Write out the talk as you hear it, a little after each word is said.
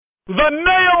The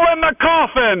nail in the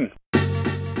coffin!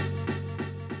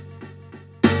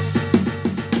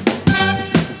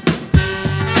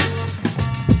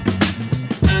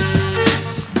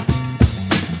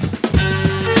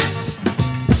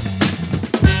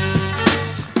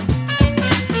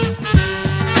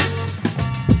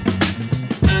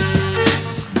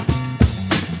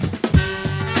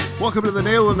 Welcome to The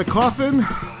Nail in the Coffin.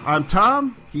 I'm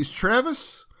Tom. He's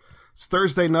Travis. It's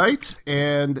Thursday night,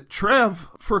 and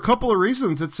Trav, for a couple of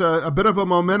reasons, it's a bit of a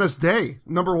momentous day.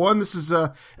 Number one, this is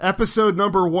episode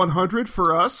number 100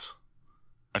 for us.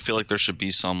 I feel like there should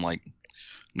be some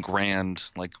grand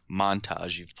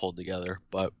montage you've pulled together,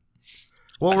 but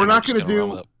we're not going to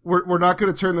do. We're not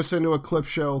going to turn this into a clip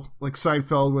show like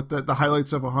Seinfeld with the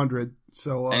highlights of 100.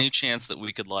 So any chance that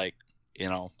we could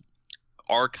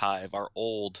archive our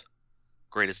old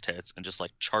greatest hits and just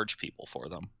charge people for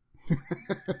them?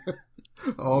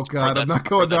 Oh God, I'm not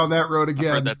going down that road again.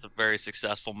 I've heard that's a very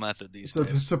successful method these days.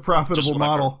 It's a profitable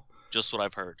model. Just what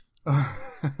I've heard.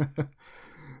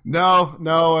 No,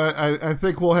 I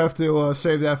think we'll have to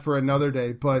save that for another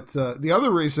day. But the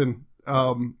other reason,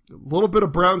 a little bit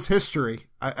of Browns history.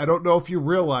 I don't know if you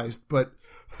realized, but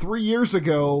 3 years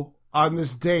ago on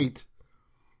this date,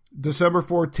 December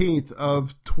 14th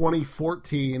of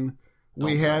 2014,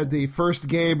 we had the first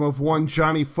game of one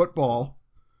Johnny Football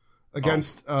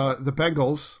against the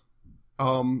Bengals.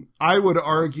 I would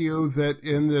argue that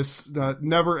in this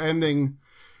never-ending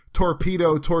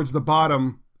torpedo towards the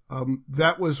bottom,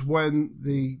 that was when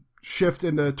the shift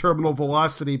into terminal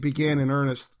velocity began in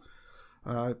earnest.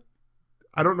 I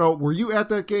don't know. Were you at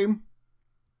that game?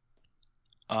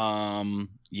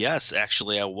 Yes,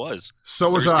 actually I was.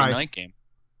 So was I. Thursday night game.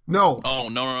 No. Oh,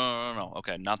 no.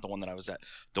 Okay, not the one that I was at.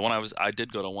 The one I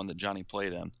did go to one that Johnny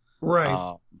played in.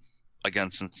 Right.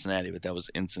 Against Cincinnati, but that was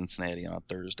in Cincinnati on a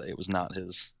Thursday. It was not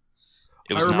his.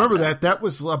 I remember that. That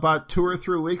was about 2 or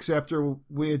 3 weeks after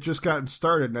we had just gotten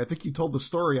started, and I think you told the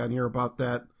story on here about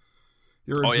that.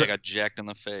 I got jacked in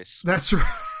the face. That's right.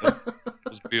 It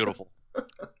was beautiful.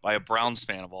 By a Browns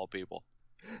fan of all people.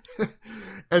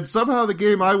 And somehow the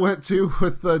game I went to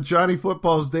with Johnny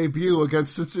Football's debut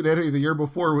against Cincinnati the year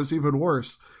before was even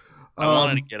worse. I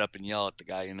wanted to get up and yell at the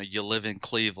guy, you live in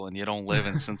Cleveland, you don't live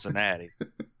in Cincinnati.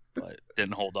 But it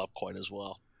didn't hold up quite as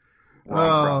well.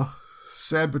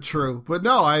 Sad but true. But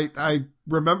no, I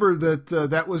remember that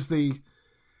that was the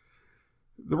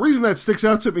reason that sticks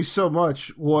out to me so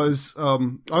much was,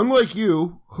 unlike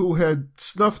you, who had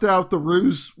snuffed out the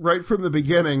ruse right from the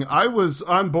beginning, I was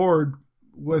on board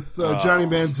with Johnny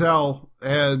Manziel,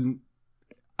 and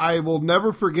I will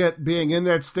never forget being in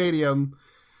that stadium,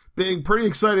 being pretty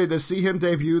excited to see him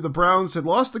debut. The Browns had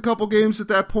lost a couple games at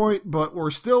that point, but were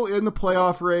still in the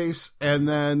playoff race. And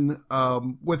then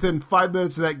within 5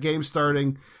 minutes of that game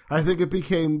starting, I think it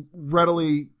became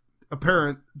readily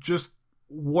apparent just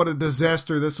what a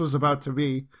disaster this was about to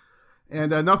be.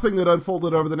 And nothing that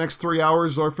unfolded over the next 3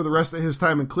 hours or for the rest of his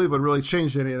time in Cleveland really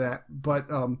changed any of that. But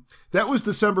that was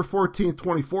December 14th,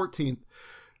 2014.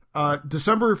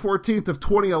 December 14th of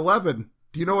 2011.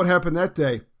 Do you know what happened that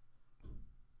day?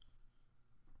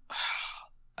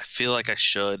 I feel like I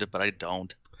should, but I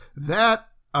don't. That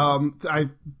I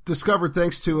discovered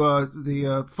thanks to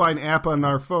the fine app on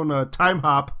our phone, Time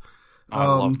Hop. I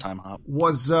love Time Hop.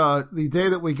 Was the day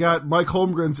that we got Mike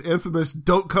Holmgren's infamous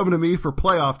 "Don't come to me for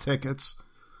playoff tickets."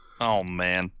 Oh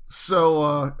man!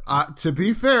 So to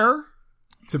be fair,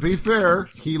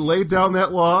 he laid down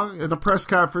that law in a press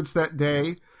conference that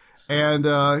day, and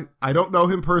I don't know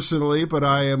him personally, but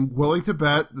I am willing to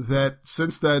bet that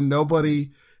since then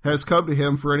nobody has come to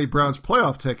him for any Browns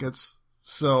playoff tickets.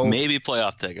 So maybe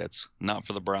playoff tickets, not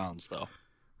for the Browns though.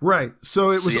 Right.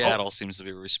 So it was Seattle seems to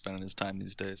be where he's spending his time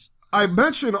these days. I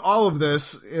mention all of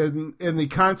this in the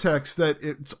context that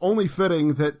it's only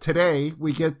fitting that today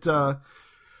we get the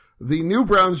new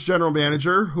Browns general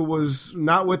manager, who was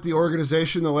not with the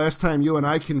organization the last time you and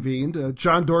I convened,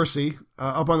 John Dorsey,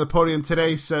 up on the podium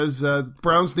today says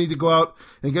Browns need to go out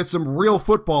and get some real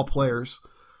football players.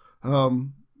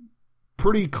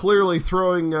 Pretty clearly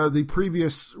throwing the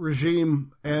previous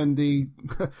regime and the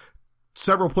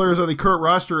several players on the current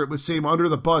roster, it would seem, under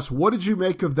the bus. What did you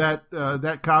make of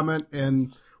that comment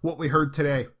and what we heard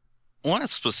today? One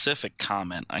specific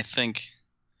comment, I think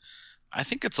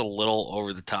it's a little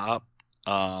over the top.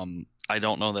 I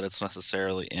don't know that it's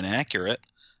necessarily inaccurate,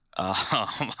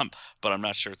 but I'm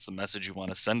not sure it's the message you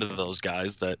want to send to those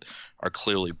guys that are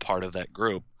clearly part of that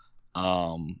group.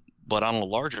 But on a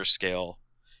larger scale,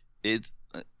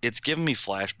 it's given me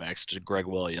flashbacks to Greg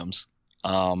Williams,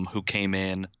 who came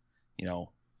in,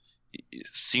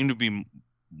 seemed to be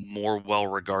more well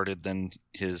regarded than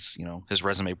his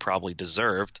resume probably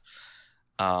deserved.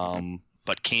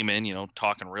 But came in,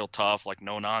 talking real tough, like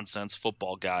no nonsense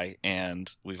football guy, and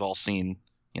we've all seen,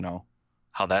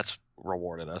 how that's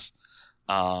rewarded us.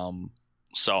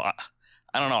 So I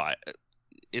don't know.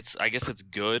 I guess it's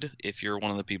good if you're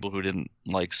one of the people who didn't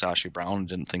like Sashi Brown and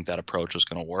didn't think that approach was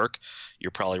going to work.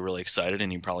 You're probably really excited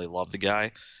and you probably love the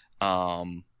guy.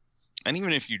 And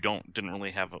even if you didn't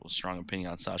really have a strong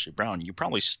opinion on Sashi Brown, you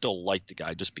probably still like the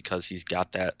guy just because he's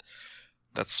got that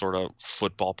sort of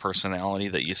football personality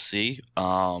that you see.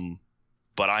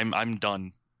 But I'm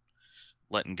done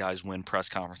letting guys win press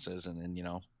conferences and then,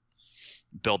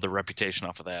 build their reputation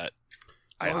off of that.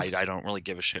 I don't really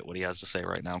give a shit what he has to say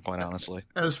right now, quite honestly.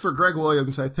 As for Greg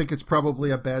Williams, I think it's probably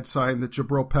a bad sign that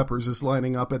Jabril Peppers is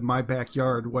lining up in my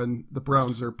backyard when the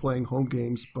Browns are playing home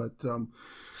games, but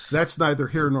that's neither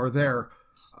here nor there.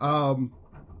 The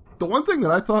one thing that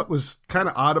I thought was kind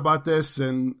of odd about this,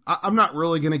 and I'm not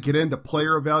really going to get into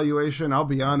player evaluation. I'll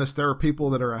be honest, there are people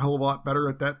that are a hell of a lot better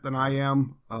at that than I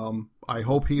am. I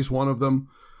hope he's one of them.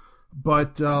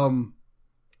 But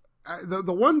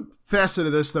the one facet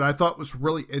of this that I thought was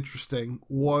really interesting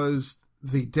was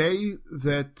the day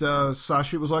that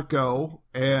Sashi was let go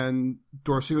and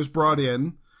Dorsey was brought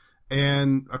in.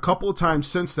 And a couple of times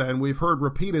since then, we've heard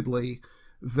repeatedly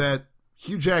that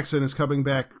Hugh Jackson is coming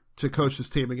back to coach this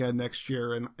team again next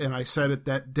year. And I said it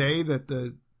that day that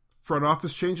the front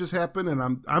office changes happen,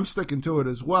 and I'm sticking to it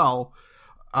as well.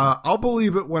 I'll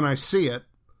believe it when I see it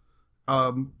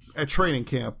at training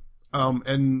camp.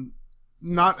 And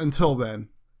not until then.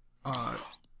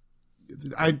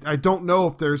 I don't know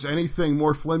if there's anything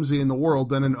more flimsy in the world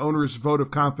than an owner's vote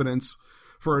of confidence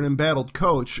for an embattled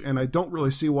coach, and I don't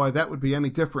really see why that would be any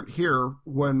different here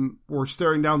when we're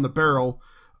staring down the barrel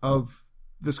of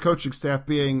this coaching staff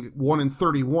being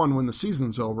 1-31 when the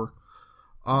season's over.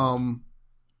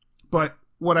 But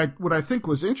what I think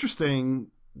was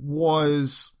interesting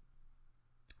was,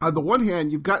 on the one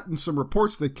hand, you've gotten some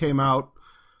reports that came out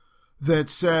that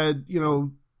said,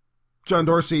 John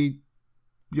Dorsey,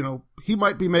 he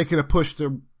might be making a push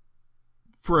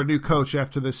for a new coach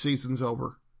after this season's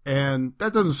over. And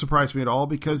that doesn't surprise me at all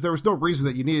because there was no reason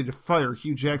that you needed to fire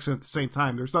Hugh Jackson at the same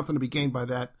time. There's nothing to be gained by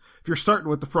that. If you're starting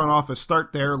with the front office,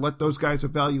 start there. Let those guys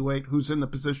evaluate who's in the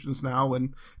positions now.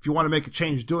 And if you want to make a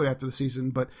change, do it after the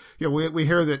season. But, we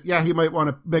hear that, he might want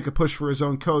to make a push for his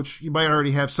own coach. He might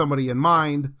already have somebody in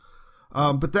mind.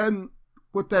 But then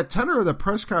with that tenor of the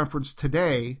press conference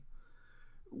today,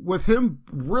 with him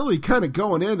really kind of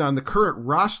going in on the current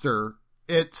roster,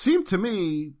 it seemed to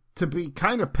me to be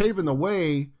kind of paving the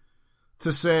way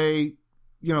to say,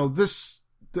 the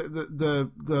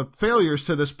failures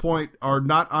to this point are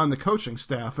not on the coaching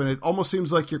staff. And it almost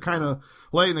seems like you're kind of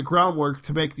laying the groundwork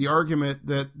to make the argument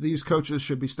that these coaches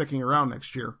should be sticking around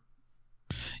next year.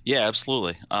 Yeah,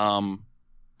 absolutely.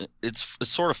 It's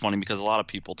sort of funny because a lot of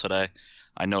people today,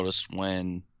 I noticed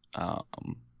when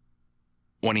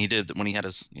he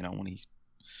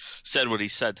said what he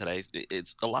said today,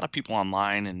 it's a lot of people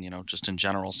online and, just in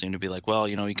general seem to be like, well,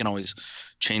 he can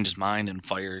always change his mind and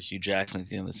fire Hugh Jackson at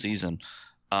the end of the season.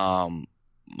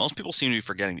 Most people seem to be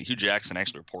forgetting that Hugh Jackson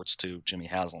actually reports to Jimmy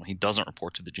Haslam. He doesn't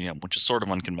report to the GM, which is sort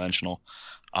of unconventional.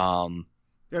 And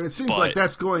it seems like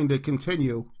that's going to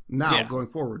continue now going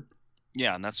forward.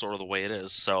 Yeah, and that's sort of the way it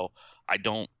is. So I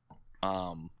don't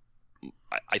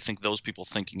I think those people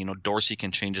thinking, Dorsey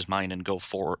can change his mind and go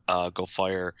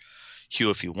fire Hugh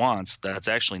if he wants. That's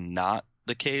actually not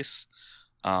the case.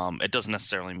 It doesn't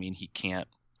necessarily mean he can't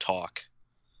talk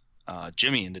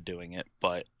Jimmy into doing it,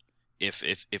 but if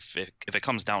it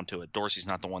comes down to it, Dorsey's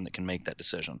not the one that can make that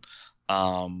decision.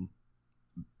 Beyond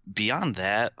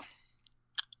that,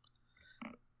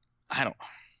 I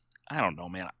don't know,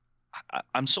 man.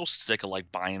 I'm so sick of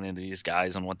buying into these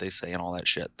guys and what they say and all that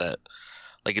shit that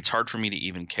it's hard for me to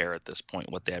even care at this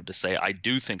point what they have to say. I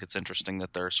do think it's interesting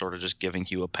that they're sort of just giving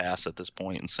Hugh a pass at this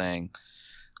point and saying,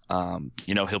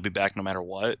 he'll be back no matter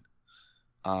what.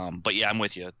 But yeah, I'm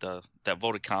with you. That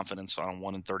vote of confidence on a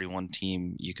 1-31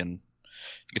 team, you can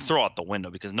throw out the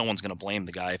window because no one's going to blame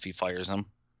the guy if he fires him,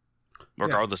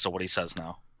 regardless of what he says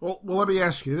now. Well, let me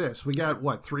ask you this. We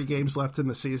got, 3 games left in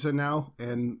the season now?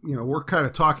 And, we're kind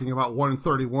of talking about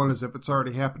 1-31 as if it's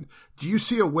already happened. Do you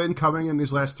see a win coming in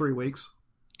these last 3 weeks?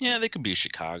 Yeah, they could beat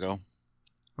Chicago.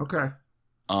 Okay.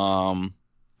 And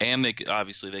they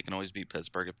can always beat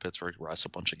Pittsburgh if Pittsburgh rests a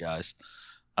bunch of guys.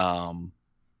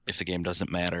 If the game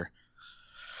doesn't matter,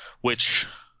 which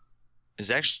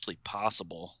is actually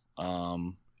possible.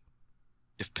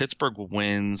 If Pittsburgh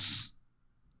wins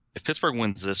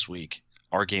this week,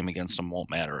 our game against them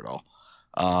won't matter at all.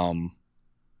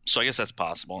 So I guess that's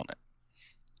possible.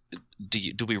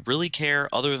 Do we really care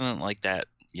other than like that?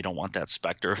 You don't want that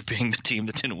specter of being the team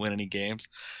that didn't win any games.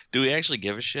 Do we actually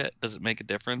give a shit? Does it make a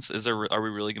difference? Are we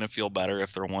really going to feel better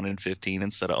if they're 1-15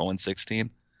 instead of 0-16?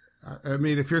 I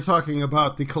mean, if you're talking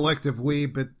about the collective we,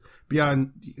 but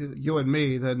beyond you and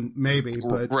me, then maybe.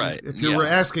 But right. If you were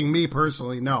asking me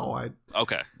personally, no.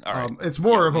 Okay. All right. It's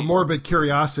more of a morbid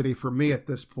curiosity for me at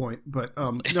this point. But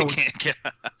no,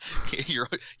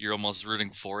 you're almost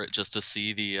rooting for it just to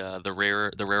see the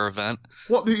rare event.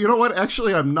 Well, you know what?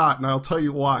 Actually, I'm not, and I'll tell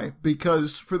you why.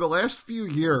 Because for the last few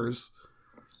years,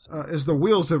 as the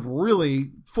wheels have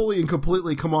really fully and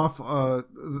completely come off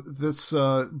this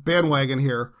bandwagon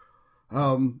here.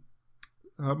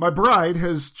 My bride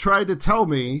has tried to tell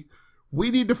me we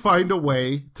need to find a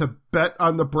way to bet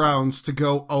on the Browns to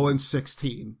go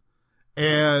 0-16.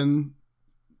 And,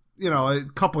 a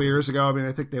couple of years ago, I mean,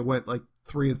 I think they went like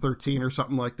 3-13 or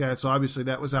something like that. So obviously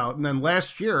that was out. And then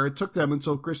last year, it took them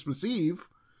until Christmas Eve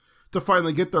to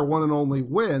finally get their one and only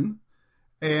win.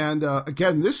 And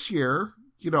again, this year,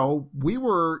 we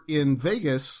were in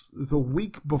Vegas the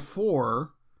week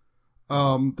before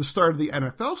the start of the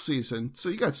NFL season. So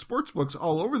you got sportsbooks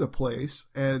all over the place.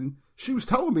 And she was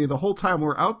telling me the whole time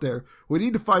we're out there, we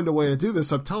need to find a way to do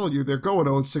this. I'm telling you, they're going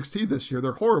 0-16 this year.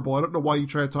 They're horrible. I don't know why you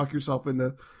try to talk yourself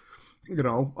into,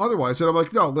 otherwise. And I'm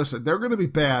like, no, listen, they're going to be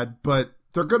bad, but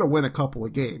they're going to win a couple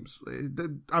of games.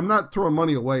 I'm not throwing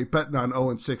money away betting on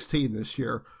 0-16 this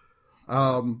year.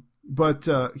 But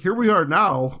here we are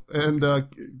now. And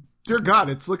dear God,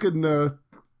 it's looking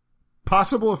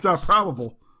possible, if not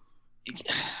probable.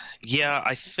 Yeah,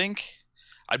 I think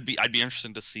I'd be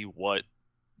interested to see what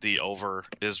the over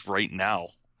is right now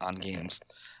on games.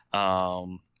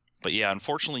 But yeah,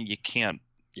 unfortunately, you can't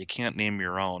name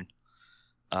your own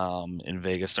in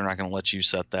Vegas. They're not going to let you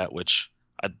set that, which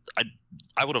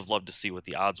I would have loved to see what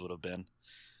the odds would have been.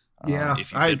 Yeah,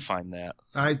 if you did find that.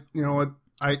 I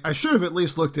should have at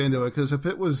least looked into it, because if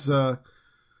it was a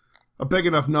big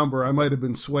enough number, I might have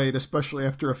been swayed, especially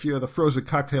after a few of the frozen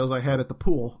cocktails I had at the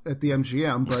pool at the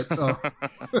MGM. But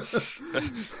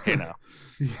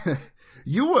yeah.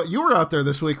 You were out there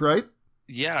this week, right?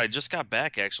 Yeah, I just got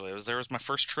back. Actually, It was my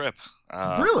first trip.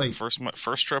 Really?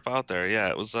 First trip out there. Yeah,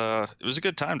 it was a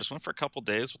good time. Just went for a couple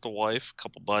days with the wife, a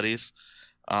couple buddies.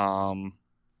 Play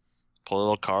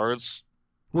little cards.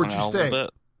 Where'd you stay?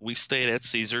 We stayed at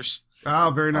Caesars.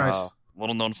 Oh, very nice.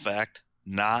 Little known fact.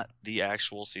 Not the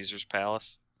actual Caesar's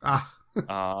Palace. I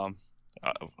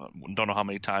don't know how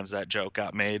many times that joke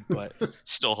got made, but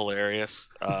still hilarious.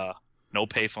 No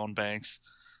payphone banks.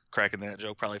 Cracking that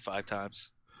joke probably 5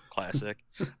 times. Classic.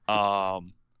 But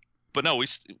no,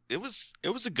 it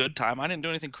was a good time. I didn't do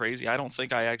anything crazy. I don't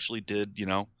think I actually did,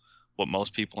 what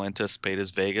most people anticipate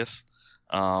as Vegas.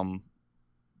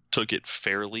 Took it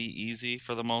fairly easy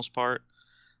for the most part.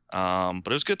 But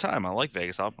it was a good time. I like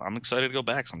Vegas. I'm excited to go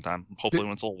back sometime. Hopefully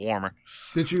when it's a little warmer.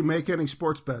 Did you make any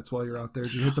sports bets while you're out there?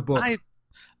 Did you hit the book?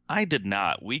 I did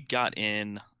not. We got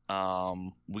in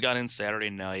Saturday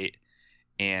night,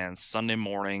 and Sunday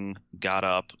morning got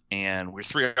up, and we're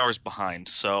 3 hours behind.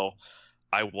 So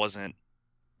I wasn't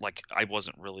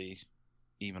really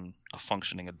even a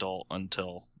functioning adult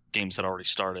until games had already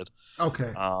started.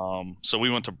 Okay. So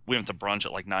we went to brunch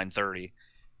at like 9:30.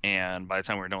 And by the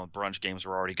time we were done with brunch, games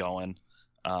were already going.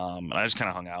 And I just kind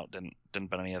of hung out, didn't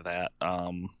bet any of that.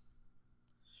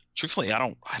 Truthfully, I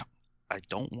don't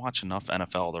watch enough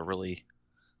NFL to really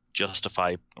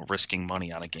justify risking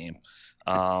money on a game.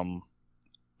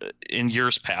 In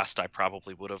years past, I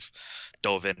probably would have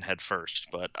dove in head first,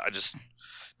 but I just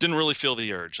didn't really feel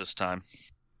the urge this time.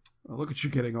 Well, look at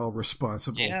you getting all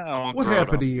responsible. Yeah. What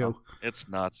happened to you? It's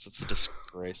nuts. It's a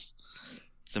disgrace.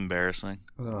 It's embarrassing.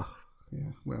 Ugh.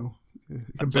 Yeah, well,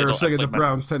 embarrassing and the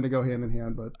Browns tend to go hand in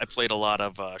hand, but I played a lot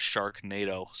of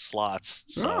Sharknado slots.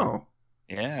 So,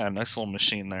 yeah, nice little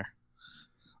machine there.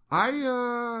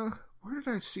 Where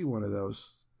did I see one of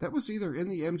those? That was either in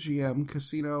the MGM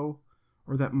casino,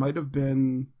 or that might have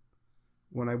been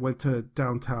when I went to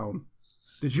downtown.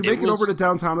 Did you make it over to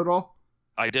downtown at all?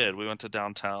 I did. We went to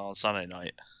downtown Sunday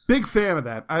night. Big fan of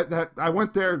that. I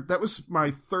went there. That was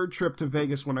my third trip to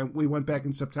Vegas when we went back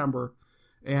in September.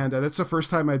 And that's the first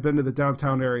time I'd been to the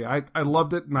downtown area. I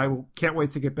loved it, and I can't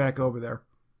wait to get back over there.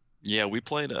 Yeah, we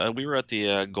played. We were at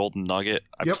the Golden Nugget.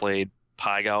 I played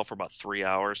Pai Gow for about 3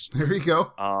 hours. There you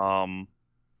go.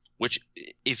 Which,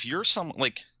 if you're I don't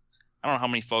know how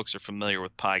many folks are familiar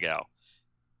with Pai Gow.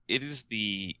 It is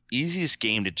the easiest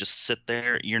game to just sit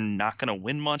there. You're not going to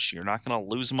win much. You're not going to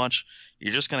lose much.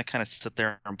 You're just going to kind of sit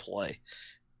there and play.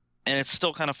 And it's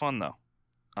still kind of fun, though.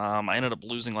 I ended up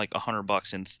losing like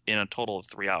 $100 in a total of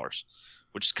 3 hours,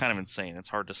 which is kind of insane. It's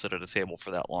hard to sit at a table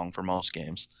for that long for most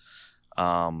games,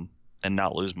 and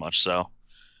not lose much. So,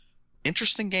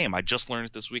 interesting game. I just learned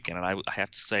it this weekend, and I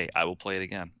have to say I will play it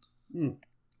again.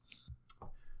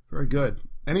 Very good.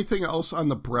 Anything else on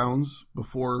the Browns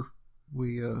before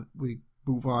we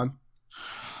move on?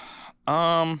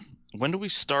 When do we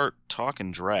start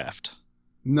talking draft?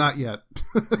 Not yet.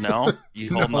 No?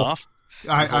 You holding off?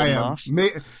 I am.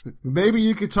 Maybe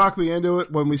you could talk me into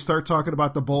it when we start talking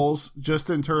about the bowls, just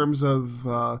in terms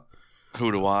of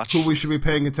who to watch, who we should be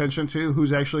paying attention to,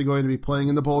 who's actually going to be playing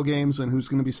in the bowl games, and who's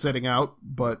going to be sitting out.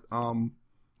 But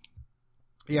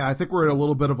yeah, I think we're in a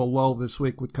little bit of a lull this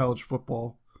week with college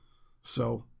football.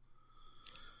 So,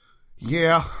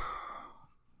 yeah,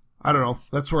 I don't know.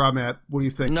 That's where I'm at. What do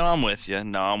you think? No, I'm with you.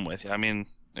 I mean,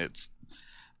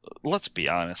 let's be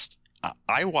honest.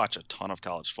 I watch a ton of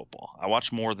college football. I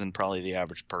watch more than probably the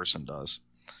average person does.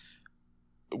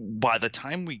 By the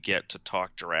time we get to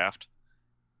talk draft,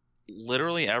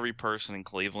 literally every person in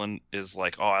Cleveland is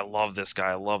like, oh, I love this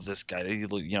guy. He's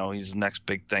the next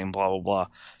big thing, blah, blah, blah.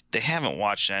 They haven't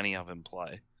watched any of him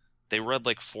play. They read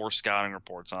like 4 scouting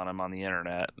reports on him on the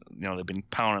internet. They've been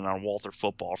pounding on Walter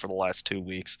Football for the last 2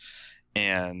 weeks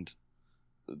and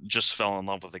just fell in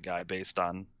love with the guy based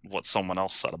on what someone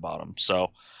else said about him.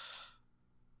 So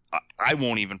I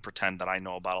won't even pretend that I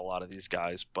know about a lot of these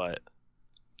guys, but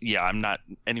yeah, I'm not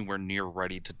anywhere near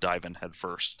ready to dive in head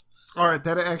first. All right,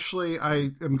 that actually,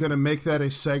 I am going to make that a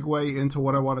segue into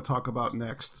what I want to talk about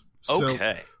next.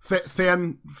 Okay. So,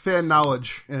 fan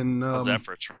knowledge and how's that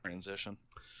for a transition?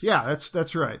 Yeah,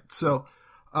 that's right. So,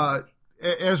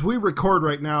 as we record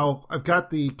right now, I've got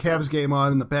the Cavs game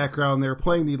on in the background. They're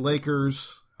playing the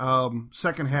Lakers.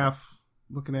 Second half,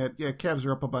 looking at Cavs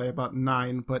are up by about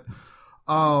 9, but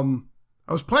I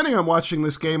was planning on watching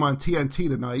this game on TNT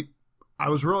tonight. I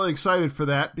was really excited for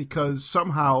that because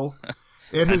somehow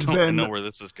it has been. I know where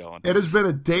this is going. It has been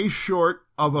a day short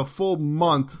of a full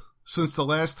month since the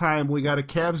last time we got a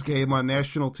Cavs game on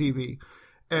national TV.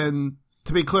 And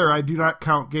to be clear, I do not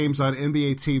count games on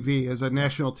NBA TV as a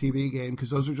national TV game because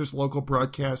those are just local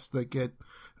broadcasts that get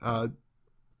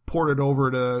ported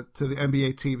over to the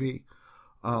NBA TV.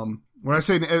 When I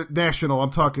say national,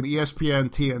 I'm talking ESPN,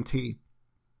 TNT.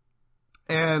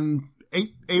 And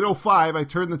 8:05, I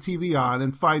turn the TV on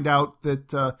and find out that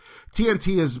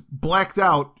TNT is blacked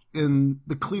out in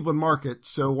the Cleveland market.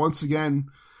 So once again,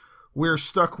 we're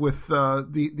stuck with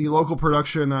the local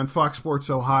production on Fox Sports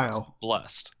Ohio.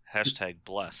 Blessed.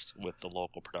 #blessed with the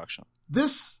local production.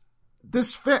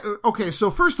 Okay, so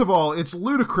first of all, it's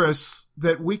ludicrous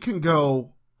that we can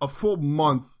go a full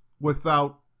month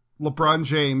without LeBron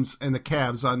James and the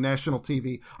Cavs on national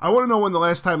TV. I want to know when the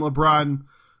last time LeBron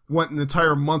went an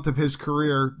entire month of his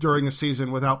career during a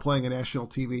season without playing a national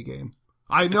TV game.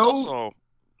 I know.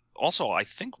 Also, I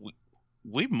think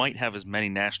we might have as many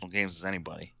national games as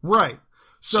anybody. Right.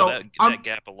 So that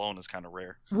gap alone is kind of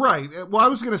rare. Right. Well, I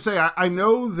was going to say, I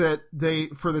know that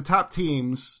for the top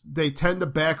teams, they tend to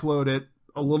backload it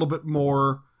a little bit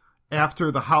more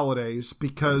after the holidays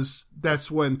because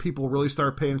that's when people really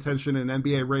start paying attention and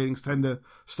NBA ratings tend to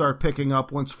start picking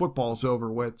up once football's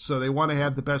over with. So they want to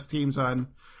have the best teams on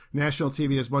national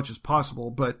TV as much as possible.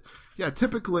 But yeah,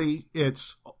 typically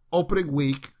it's opening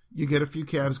week. You get a few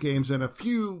Cavs games and a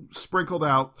few sprinkled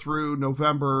out through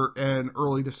November and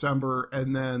early December.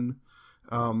 And then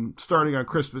starting on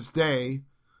Christmas Day,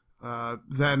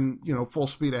 then, full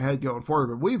speed ahead going forward.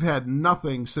 But we've had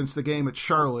nothing since the game at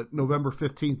Charlotte, November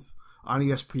 15th on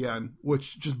ESPN,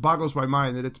 which just boggles my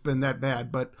mind that it's been that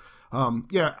bad. But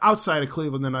outside of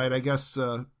Cleveland tonight, I guess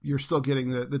you're still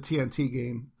getting the TNT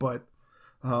game. But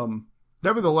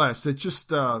nevertheless, it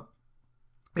just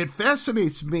it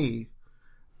fascinates me,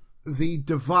 the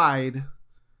divide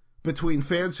between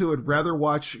fans who would rather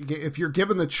watch, if you're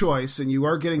given the choice and you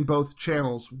are getting both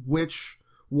channels, which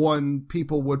one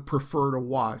people would prefer to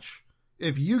watch.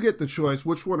 If you get the choice,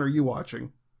 which one are you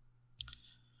watching?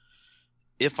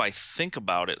 If I think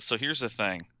about it, so here's the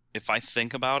thing. If I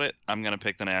think about it, I'm going to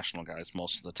pick the national guys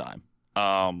most of the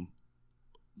time.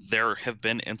 There have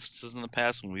been instances in the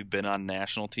past when we've been on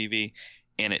national TV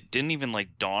and it didn't even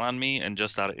dawn on me, and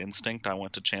just out of instinct, I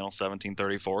went to channel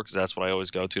 1734 because that's what I always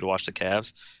go to watch the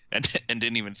Cavs, and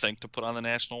didn't even think to put on the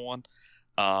national one.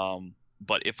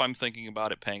 But if I'm thinking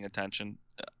about it, paying attention,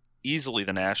 easily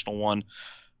the national one,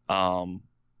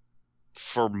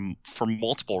 for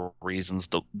multiple reasons.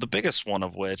 The biggest one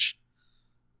of which,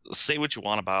 say what you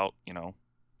want about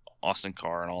Austin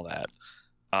Carr and all that.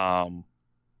 I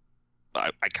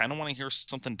kind of want to hear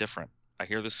something different. I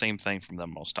hear the same thing from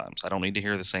them most times. I don't need to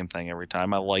hear the same thing every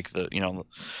time. I like the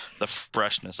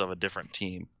freshness of a different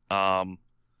team.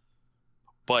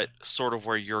 but sort of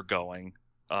where you're going.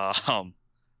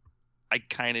 I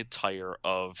kind of tire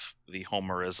of the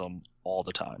homerism all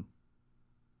the time.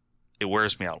 It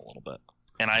wears me out a little bit,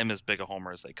 and I'm as big a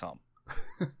homer as they come.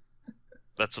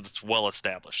 That's well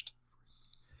established.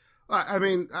 I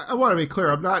mean, I want to be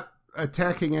clear. I'm not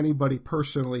attacking anybody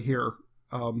personally here.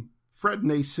 Fred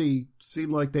and AC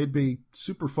seem like they'd be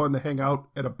super fun to hang out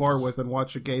at a bar with and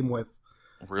watch a game with.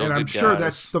 Real and good I'm sure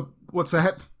guys. that's what's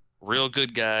that? Real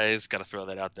good guys. Got to throw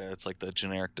that out there. It's like the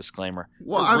generic disclaimer.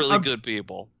 Well, They're really good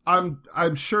people.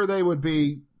 I'm sure they would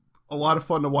be a lot of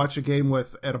fun to watch a game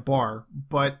with at a bar,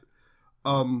 but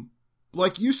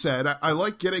like you said, I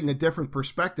like getting a different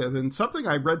perspective. And something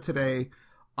I read today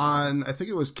on, I think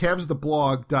it was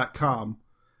cavstheblog.com.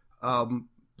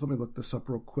 Let me look this up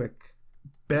real quick.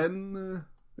 Ben,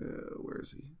 where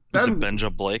is he? Is it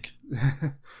Benja Blake?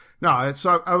 No,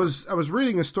 so I was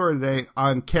reading a story today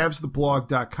on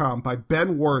cavstheblog.com by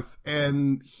Ben Worth,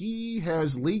 and he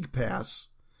has League Pass,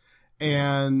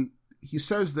 and he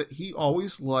says that he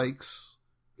always likes,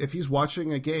 if he's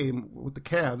watching a game with the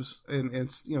Cavs, and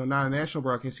it's, you know, not a national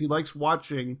broadcast, he likes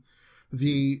watching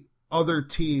the other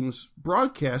teams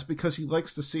broadcast because he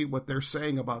likes to see what they're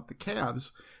saying about the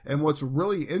Cavs. And what's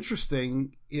really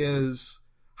interesting is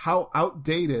how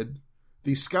outdated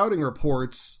the scouting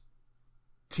reports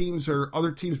teams or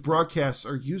other teams' broadcasts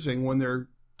are using when they're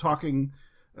talking,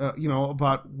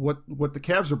 about what the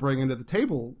Cavs are bringing to the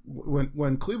table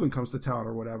when Cleveland comes to town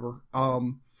or whatever.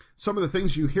 Some of the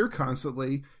things you hear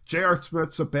constantly: J.R.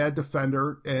 Smith's a bad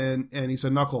defender and he's a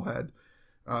knucklehead.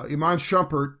 Iman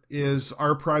Shumpert is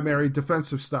our primary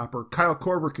defensive stopper. Kyle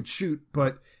Korver could shoot,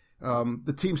 but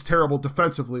the team's terrible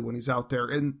defensively when he's out there.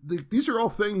 And these are all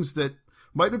things that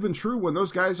might have been true when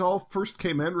those guys all first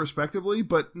came in, respectively,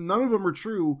 but none of them are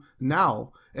true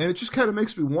now. And it just kind of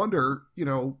makes me wonder,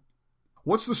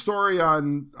 what's the story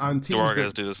on teams? Do our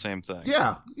guys do the same thing?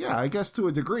 Yeah, I guess to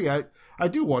a degree, I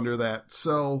do wonder that.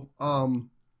 So,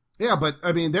 yeah, but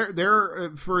I mean,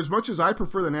 they're for as much as I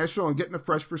prefer the national and getting a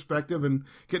fresh perspective and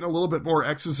getting a little bit more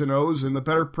X's and O's and the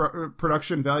better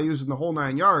production values and the whole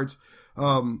 9 yards,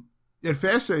 it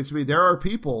fascinates me. There are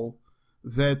people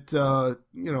that,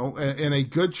 and a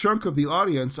good chunk of the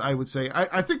audience, I would say,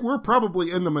 I think we're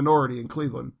probably in the minority in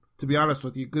Cleveland, to be honest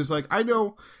with you. Because, I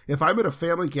know if I'm at a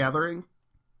family gathering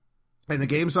and the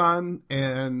game's on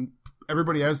and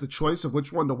everybody has the choice of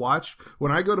which one to watch,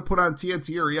 when I go to put on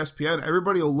TNT or ESPN,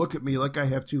 everybody will look at me like I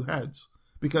have two heads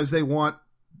because they want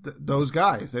those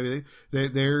guys.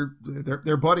 They're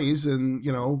buddies, and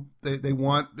they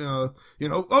want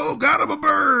oh, got him a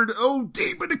bird, oh,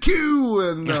 deep in the queue,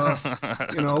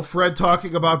 and Fred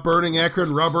talking about burning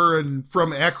Akron rubber and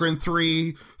from Akron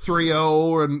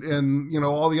 3-3-0 and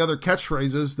all the other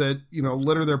catchphrases that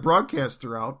litter their broadcast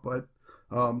throughout. But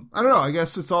I don't know. I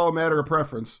guess it's all a matter of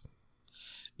preference.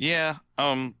 Yeah.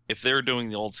 If they're doing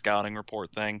the old scouting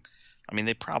report thing, I mean,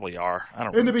 they probably are. I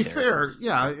don't. And really to be care. fair,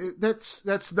 yeah,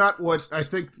 that's not what I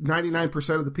think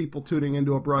 99% of the people tuning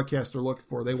into a broadcast are looking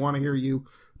for. They want to hear you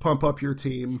pump up your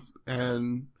team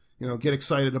and get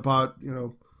excited about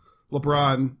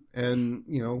LeBron and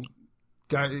the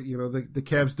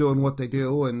Cavs doing what they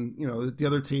do, and the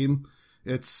other team.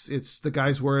 It's the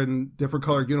guys wearing different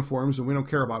colored uniforms, and we don't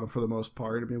care about them for the most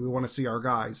part. I mean, we want to see our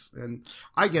guys, and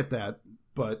I get that,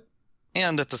 but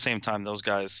at the same time, those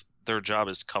guys, their job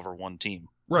is to cover one team.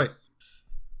 Right.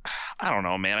 I don't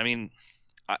know, man. I mean,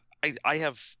 I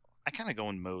kind of go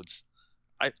in modes.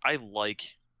 I like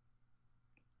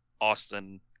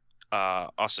Austin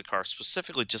Carr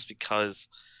specifically just because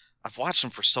I've watched him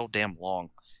for so damn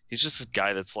long. He's just this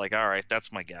guy that's like, all right,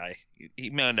 that's my guy. He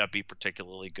may not be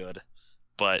particularly good,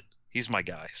 but he's my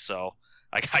guy. So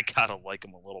I gotta like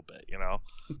him a little bit,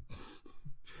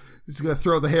 He's going to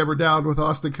throw the hammer down with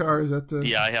Austin Carr. Is that the...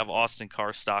 Yeah, I have Austin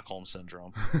Carr Stockholm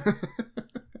syndrome.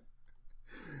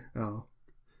 Oh,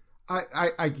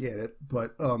 I get it,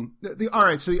 but all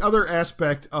right. So the other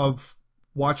aspect of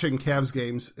watching Cavs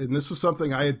games, and this was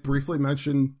something I had briefly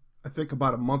mentioned, I think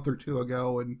about a month or two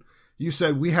ago, and you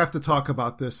said we have to talk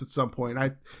about this at some point.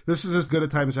 This is as good a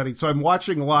time as any. So I'm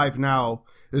watching live now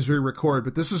as we record,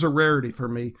 but this is a rarity for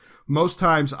me. Most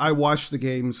times I watch the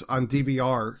games on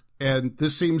DVR. And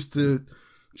this seems to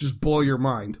just blow your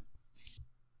mind.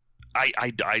 I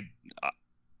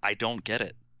don't get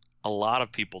it. A lot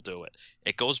of people do it.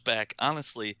 It goes back,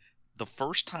 honestly, the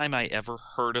first time I ever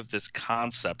heard of this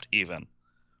concept even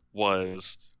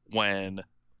was when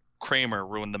Kramer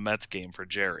ruined the Mets game for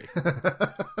Jerry.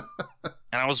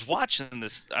 And I was watching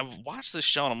this. I watched this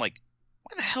show, and I'm like,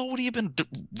 why the hell would he have been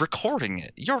recording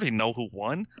it? You already know who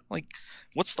won. Like,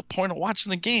 what's the point of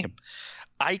watching the game?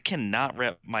 I cannot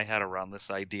wrap my head around this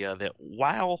idea that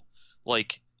while,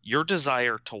 like, your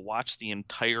desire to watch the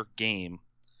entire game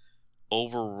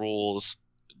overrules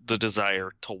the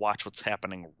desire to watch what's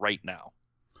happening right now.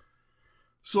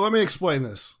 So let me explain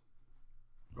this.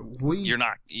 You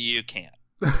can't.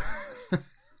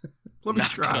 Let me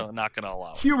try. Not gonna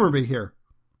allow it. Humor me here.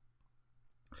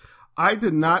 I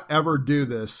did not ever do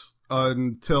this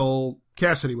until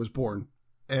Cassidy was born.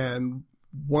 And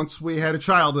once we had a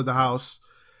child in the house,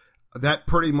 that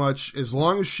pretty much, as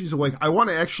long as she's awake, I want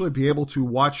to actually be able to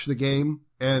watch the game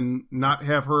and not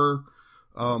have her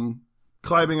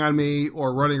climbing on me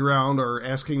or running around or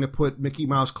asking to put Mickey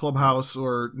Mouse Clubhouse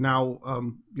or now,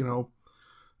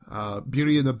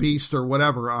 Beauty and the Beast or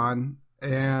whatever on.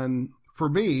 And for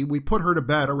me, we put her to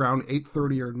bed around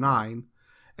 8:30 or 9.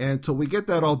 And until we get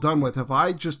that all done with, if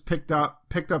I just picked up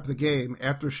the game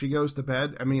after she goes to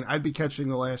bed, I mean, I'd be catching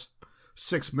the last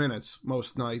 6 minutes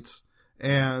most nights.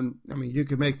 And, I mean, you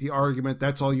could make the argument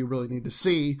that's all you really need to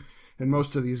see. In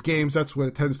most of these games, that's when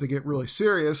it tends to get really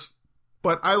serious.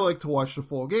 But I like to watch the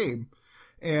full game.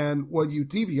 And when you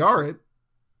DVR it,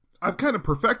 I've kind of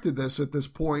perfected this at this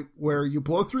point where you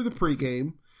blow through the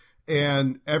pregame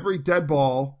and every dead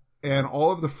ball and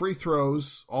all of the free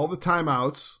throws, all the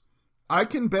timeouts, I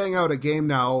can bang out a game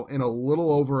now in a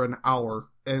little over an hour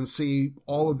and see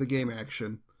all of the game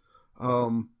action.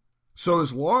 So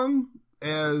as long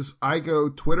as I go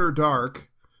Twitter dark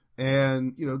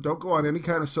and, don't go on any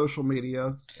kind of social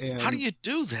media. And how do you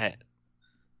do that?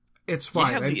 It's fine.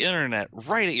 You have the internet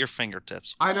right at your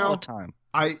fingertips all the time.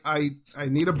 I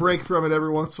need a break from it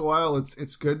every once in a while.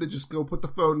 It's good to just go put the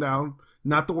phone down.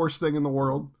 Not the worst thing in the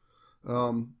world.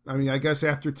 I mean, I guess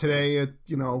after today,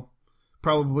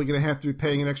 probably going to have to be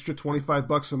paying an extra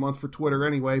 $25 a month for Twitter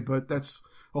anyway, but that's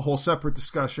a whole separate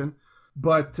discussion.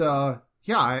 But,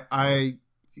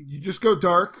 you just go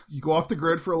dark, you go off the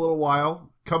grid for a little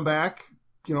while, come back,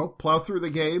 plow through the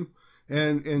game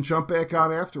and jump back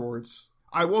on afterwards.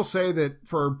 I will say that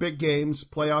for big games,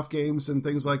 playoff games and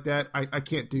things like that, I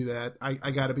can't do that.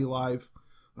 I got to be live.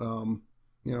 Got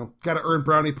to earn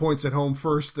brownie points at home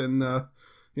first and,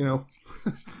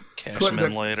 cash them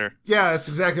in later. Yeah, that's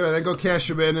exactly right. Then go cash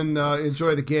them in and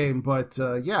enjoy the game. But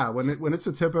when it's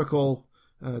a typical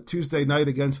Tuesday night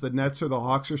against the Nets or the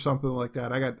Hawks or something like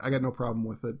that, I got no problem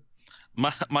with it.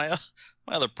 My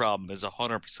other problem is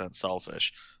 100%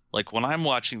 selfish. Like when I'm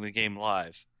watching the game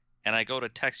live and I go to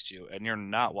text you and you're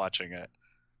not watching it,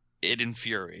 it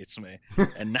infuriates me.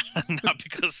 And not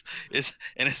because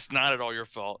it's not at all your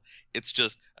fault. It's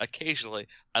just occasionally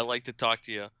I like to talk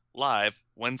to you live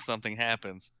when something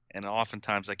happens, and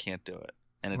oftentimes I can't do it,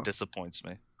 and it disappoints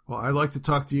me. Well, I like to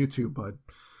talk to you too, bud.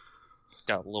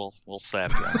 Got a little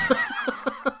sappy on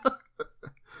it.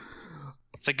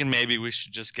 Thinking maybe we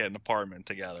should just get an apartment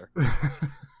together.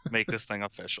 Make this thing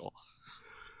official.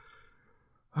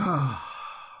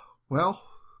 Well,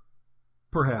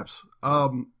 perhaps. I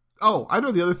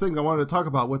know the other thing I wanted to talk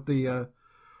about with the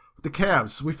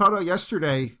Cavs. We found out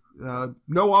yesterday,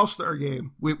 no All-Star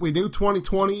game. We knew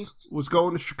 2020 was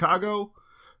going to Chicago,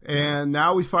 and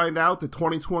now we find out that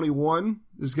 2021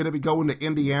 is going to be going to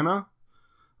Indiana.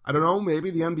 I don't know,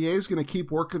 maybe the NBA is going to keep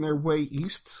working their way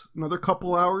east another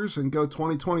couple hours and go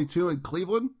 2022 in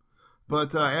Cleveland.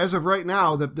 But as of right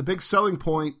now, the big selling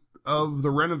point of the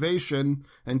renovation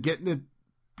and getting it,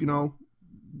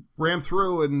 rammed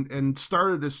through and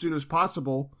started as soon as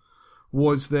possible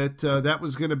was that that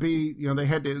was going to be, they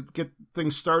had to get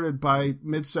things started by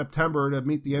mid-September to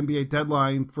meet the NBA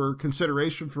deadline for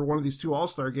consideration for one of these two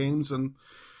All-Star games. And,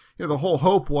 the whole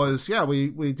hope was,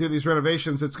 we do these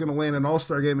renovations, it's going to land an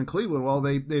All-Star game in Cleveland. Well,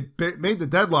 they made the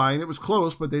deadline. It was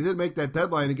close, but they did make that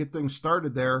deadline to get things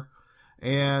started there.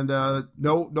 And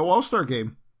no All-Star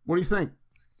game. What do you think?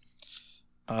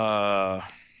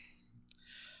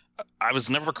 I was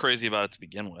never crazy about it to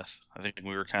begin with. I think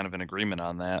we were kind of in agreement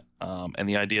on that. And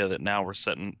the idea that now we're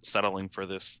settling for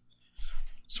this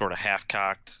sort of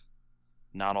half-cocked,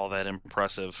 not all that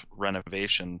impressive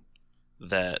renovation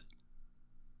that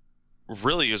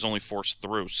really is only forced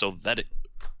through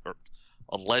or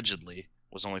allegedly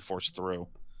was only forced through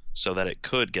so that it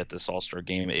could get this All-Star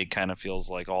game. It kind of feels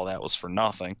like all that was for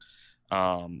nothing.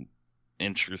 And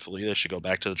truthfully, they should go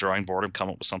back to the drawing board and come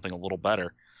up with something a little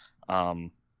better.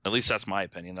 At least that's my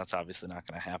opinion. That's obviously not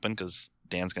going to happen because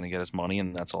Dan's going to get his money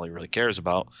and that's all he really cares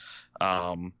about.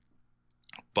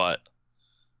 But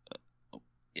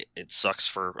it sucks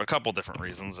for a couple different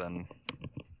reasons, and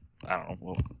I don't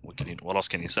know. What else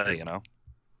can you say,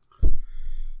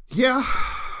 Yeah.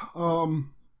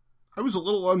 I was a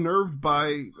little unnerved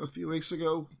by a few weeks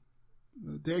ago.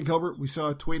 Dan Gilbert, we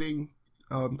saw tweeting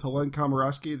to Len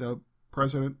Komorowski, the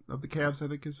president of the Cavs, I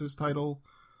think is his title,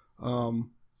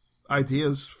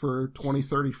 ideas for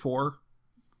 2034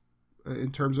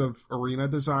 in terms of arena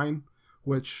design,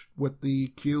 which with the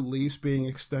Q lease being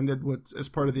extended as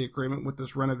part of the agreement with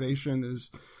this renovation,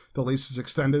 is the lease is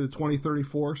extended to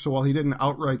 2034. So while he didn't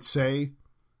outright say,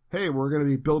 hey, we're going to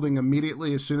be building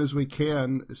immediately as soon as we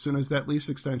can, as soon as that lease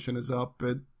extension is up,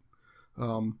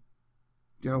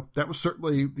 that was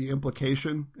certainly the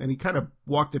implication. And he kind of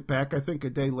walked it back, I think, a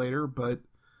day later. But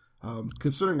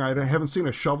considering I haven't seen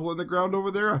a shovel in the ground over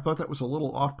there, I thought that was a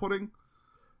little off-putting.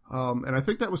 And I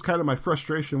think that was kind of my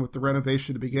frustration with the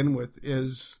renovation to begin with,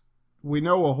 is we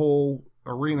know a whole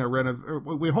arena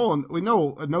we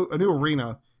know a new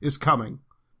arena is coming,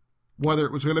 whether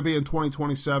it was going to be in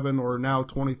 2027 or now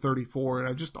 2034. And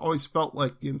I just always felt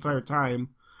like the entire time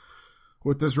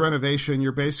with this renovation,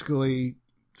 you're basically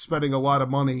spending a lot of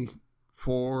money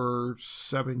for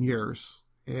 7 years.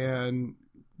 And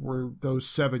were those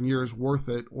 7 years worth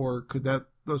it? Or could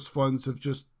those funds have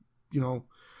just,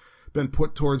 been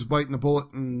put towards biting the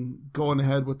bullet and going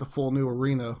ahead with the full new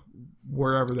arena,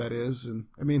 wherever that is? And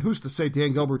I mean, who's to say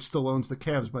Dan Gilbert still owns the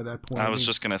Cavs by that point? I was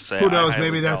just going to say, who knows?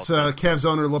 Maybe that's Cavs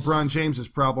owner LeBron James's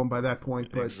problem by that point.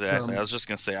 But, exactly. I was just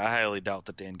going to say, I highly doubt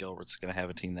that Dan Gilbert's going to have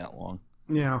a team that long.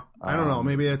 Yeah, I don't know.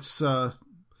 Maybe it's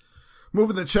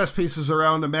moving the chess pieces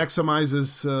around to maximize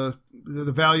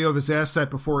the value of his asset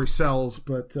before he sells,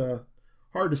 but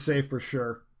hard to say for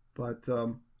sure. But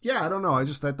I don't know. I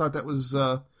thought that was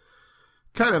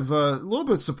kind of a little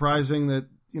bit surprising that,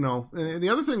 and the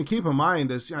other thing to keep in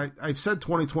mind is I said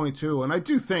 2022, and I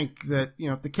do think that,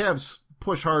 if the Cavs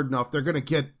push hard enough, they're going to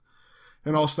get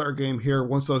an all-star game here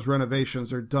once those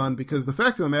renovations are done, because the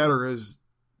fact of the matter is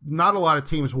not a lot of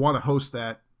teams want to host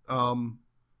that.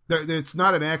 It's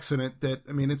not an accident that,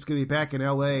 it's going to be back in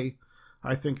LA,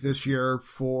 I think this year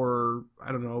for,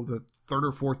 I don't know, the third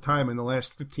or fourth time in the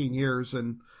last 15 years.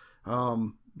 And,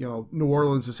 New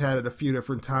Orleans has had it a few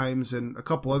different times, and a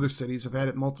couple other cities have had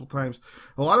it multiple times.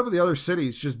 A lot of the other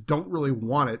cities just don't really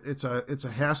want it. It's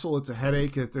a hassle. It's a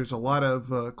headache. There's a lot of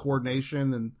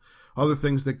coordination and other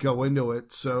things that go into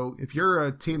it. So if you're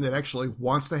a team that actually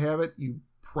wants to have it, you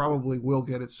probably will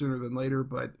get it sooner than later.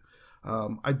 But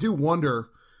I do wonder,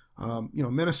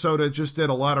 Minnesota just did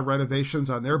a lot of renovations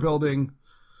on their building.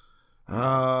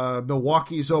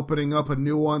 Milwaukee's opening up a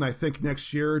new one, I think,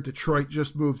 next year. Detroit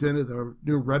just moved into the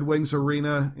new Red Wings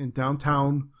arena in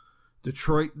downtown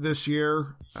Detroit this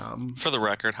year. For the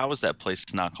record, how is that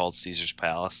place not called Caesar's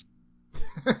Palace?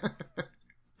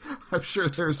 I'm sure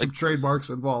there's some trademarks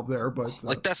involved there, but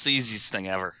that's the easiest thing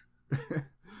ever.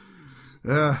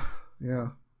 Yeah.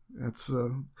 That's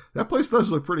that place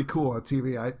does look pretty cool on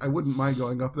TV. I wouldn't mind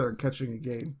going up there and catching a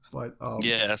game, but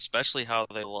yeah, especially how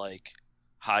they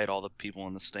hide all the people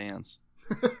in the stands.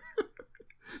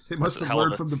 They must have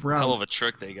learned from the Browns. Hell of a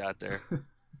trick they got there.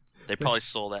 They probably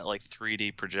stole that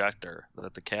 3D projector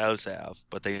that the Cavs have,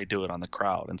 but they do it on the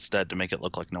crowd instead to make it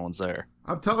look like no one's there.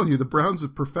 I'm telling you, the Browns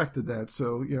have perfected that.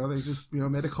 So they just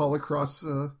made a call across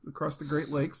the Great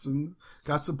Lakes and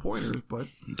got some pointers, but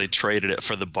they traded it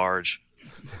for the barge.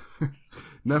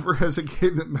 Never has a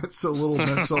game that meant so little meant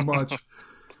so much.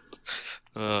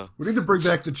 We need to bring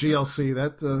back the GLC.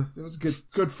 That was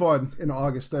good fun in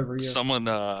August every year. Someone,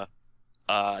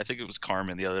 I think it was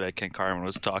Carmen the other day. Ken Carmen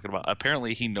was talking about.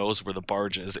 Apparently, he knows where the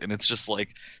barge is, and it's just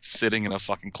sitting in a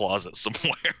fucking closet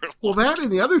somewhere. Well, that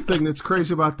and the other thing that's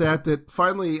crazy about that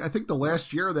finally, I think the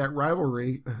last year of that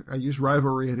rivalry, I use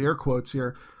rivalry in air quotes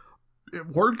here.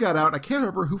 Word got out. I can't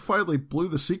remember who finally blew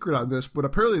the secret on this, but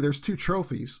apparently there's 2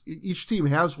 trophies. Each team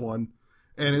has one,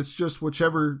 and it's just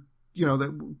whichever.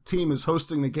 The team is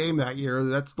hosting the game that year.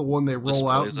 That's the one they roll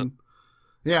out. And,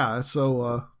 yeah,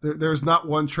 so there's not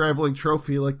one traveling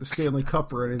trophy like the Stanley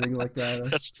Cup or anything like that.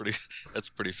 That's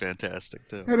pretty fantastic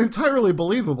too, and entirely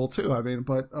believable too.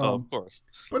 But of course.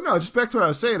 But no, just back to what I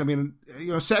was saying.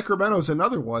 Sacramento's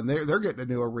another one. They're getting a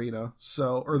new arena,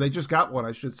 or they just got one,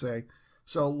 I should say.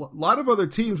 So a lot of other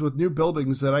teams with new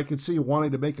buildings that I could see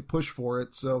wanting to make a push for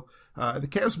it. So the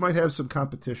Cavs might have some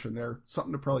competition there.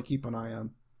 Something to probably keep an eye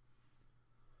on.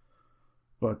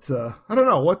 But I don't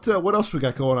know what else we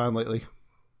got going on lately.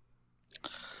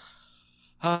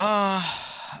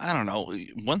 I don't know.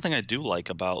 One thing I do like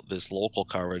about this local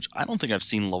coverage, I don't think I've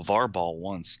seen LeVar Ball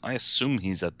once. I assume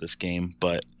he's at this game,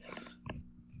 but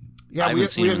yeah,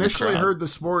 we initially heard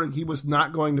this morning he was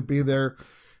not going to be there.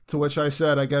 To which I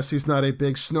said, I guess he's not a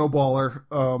big snowballer.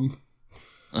 Oh,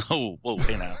 whoa,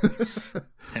 hey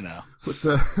now. With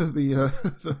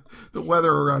the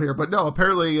weather around here. But no,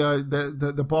 apparently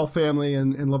the Ball family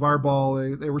and LeVar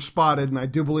Ball, they were spotted, and I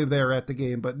do believe they are at the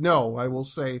game. But no, I will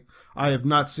say I have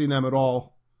not seen them at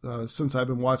all since I've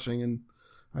been watching, and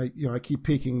I keep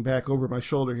peeking back over my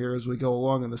shoulder here as we go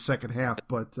along in the second half.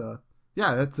 But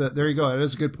yeah, that's there you go. That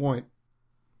is a good point.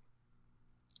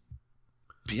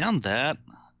 Beyond that,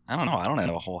 I don't know. I don't have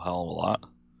a whole hell of a lot.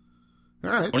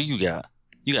 All right. What do you got?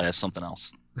 You gotta have something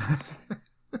else.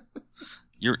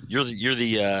 You're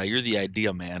the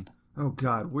idea man. Oh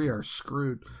God, we are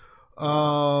screwed.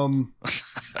 I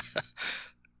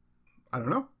don't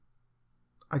know.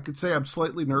 I could say I'm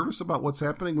slightly nervous about what's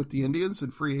happening with the Indians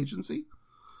in free agency.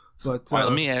 But all right,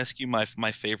 let me ask you my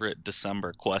favorite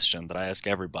December question that I ask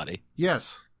everybody.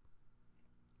 Yes.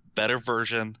 Better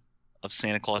version of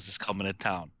Santa Claus is Coming to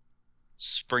Town,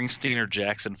 Springsteen or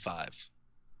Jackson 5?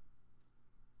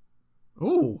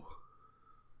 Oh,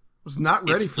 was not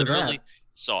ready for that.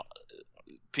 So,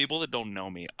 people that don't know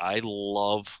me, I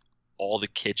love all the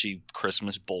kitschy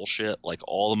Christmas bullshit, like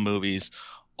all the movies,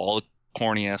 all the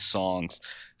corny ass songs.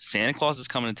 Santa Claus is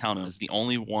Coming to Town is the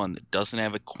only one that doesn't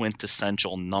have a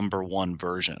quintessential number one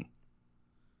version.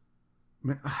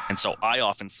 And so I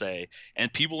often say,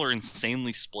 and people are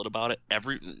insanely split about it.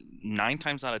 9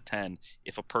 times out of 10,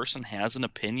 if a person has an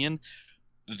opinion,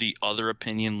 the other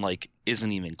opinion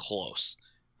isn't even close.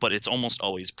 But it's almost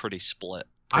always pretty split.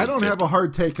 I don't have a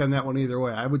hard take on that one either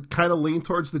way. I would kind of lean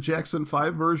towards the Jackson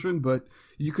 5 version, but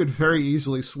you could very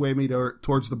easily sway me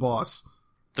towards the Boss.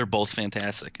 They're both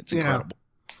fantastic. It's incredible. Yeah.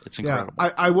 It's incredible. Yeah.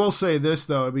 I will say this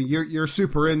though. I mean, you're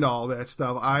super into all that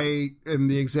stuff. I am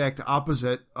the exact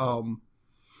opposite.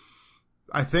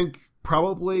 I think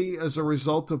probably as a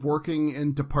result of working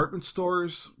in department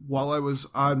stores while I was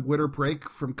on winter break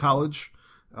from college,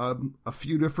 a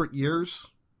few different years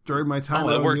during my time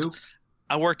at OU.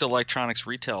 I worked electronics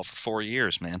retail for 4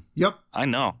 years, man. Yep. I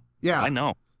know. Yeah. I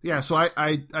know. Yeah. So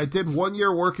I did 1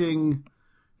 year working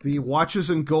the watches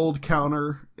and gold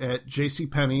counter at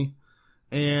JCPenney.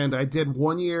 And I did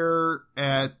 1 year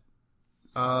at,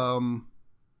 at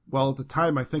the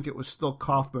time, I think it was still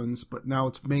Kaufman's, but now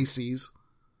it's Macy's.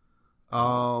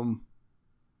 And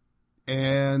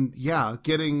yeah,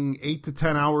 getting 8 to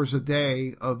 10 hours a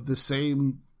day of the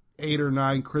same 8 or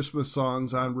 9 Christmas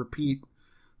songs on repeat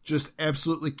just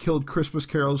absolutely killed Christmas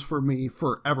carols for me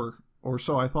forever, or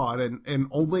so I thought. And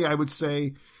only I would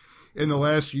say in the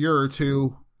last year or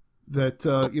two that,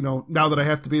 now that I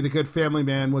have to be the good family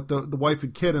man with the wife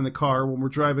and kid in the car when we're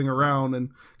driving around and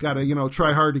got to,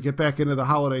 try hard to get back into the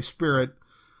holiday spirit.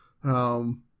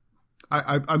 I'm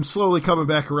slowly coming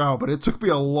back around, but it took me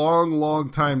a long, long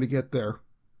time to get there.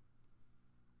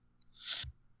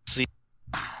 See,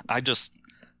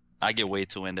 I get way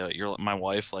too into it. My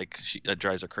wife, that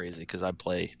drives her crazy because I'll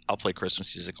play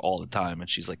Christmas music all the time, and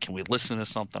she's like, "Can we listen to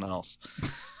something else?"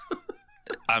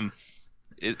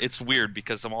 It's weird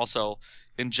because I'm also,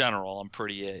 in general, I'm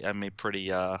a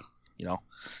pretty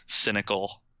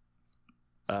cynical,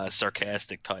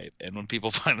 sarcastic type, and when people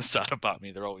find this out about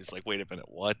me, they're always like, "Wait a minute,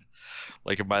 what?"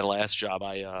 Like in my last job,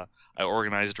 I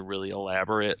organized a really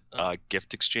elaborate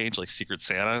gift exchange, like Secret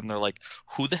Santa, and they're like,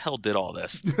 "Who the hell did all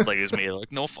this?" It's like, it's me.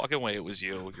 Like, no fucking way, it was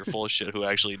you. You're full of shit. Who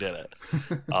actually did it?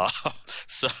 I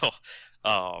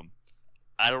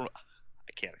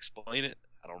can't explain it.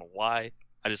 I don't know why.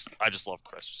 I just love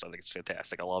Christmas. I think it's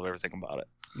fantastic. I love everything about it.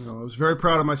 I was very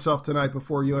proud of myself tonight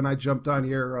before you and I jumped on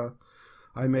here.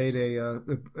 I made a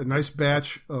nice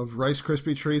batch of Rice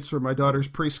Krispie Treats for my daughter's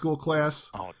preschool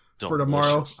class for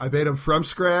tomorrow. I made them from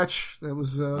scratch. That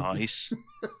was nice.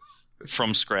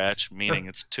 From scratch, meaning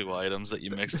it's 2 items that you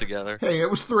mix together. Hey, it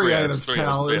was 3 items,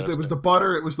 pal. It was the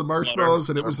butter, it was the marshmallows,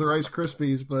 and it was the Rice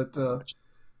Krispies. But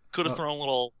could have thrown a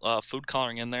little food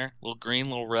coloring in there, a little green, a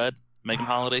little red, make them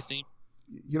holiday themed.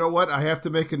 You know what? I have to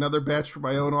make another batch for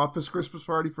my own office Christmas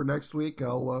party for next week.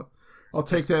 I'll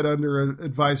take that under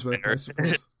advisement, I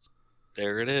suppose.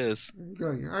 There it is.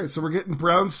 There you go. All right, so we're getting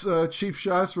Brown's cheap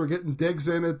shots. We're getting digs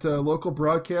in at local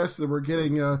broadcasts, and we're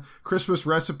getting Christmas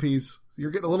recipes. So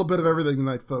you're getting a little bit of everything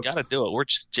tonight, folks. Got to do it. We're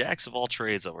jacks of all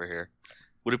trades over here.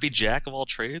 Would it be jack of all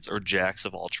trades or jacks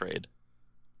of all trade?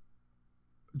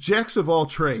 Jacks of all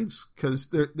trades, because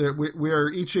we are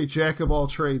each a jack of all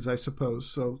trades, I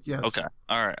suppose. So yes. Okay.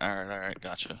 All right.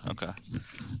 Gotcha. Okay.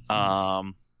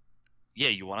 Yeah,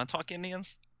 you want to talk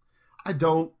Indians? I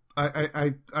don't.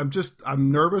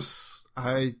 I'm nervous.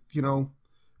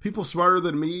 People smarter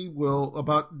than me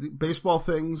about the baseball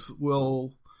things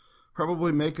will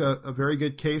probably make a very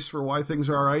good case for why things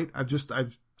are all right.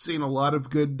 I've seen a lot of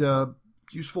good,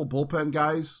 useful bullpen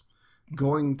guys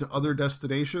going to other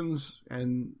destinations,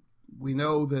 and we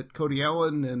know that Cody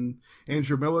Allen and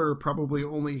Andrew Miller are probably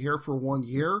only here for 1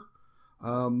 year.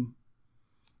 Carlos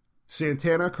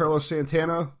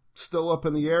Santana, still up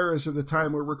in the air as of the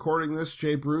time we're recording this.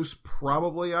 Jay Bruce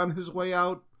probably on his way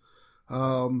out.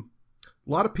 A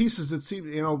lot of pieces that seem,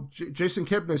 Jason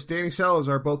Kipnis, Danny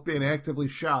Salazar both being actively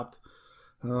shopped.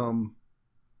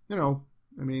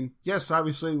 Yes,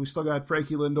 obviously we still got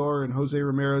Frankie Lindor and Jose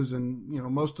Ramirez and,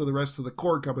 most of the rest of the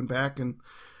core coming back, and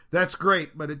that's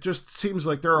great, but it just seems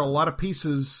like there are a lot of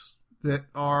pieces that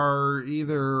are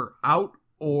either out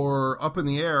or up in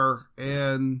the air,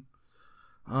 and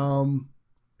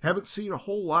haven't seen a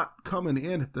whole lot coming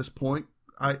in at this point.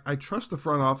 I trust the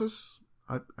front office.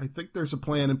 I think there's a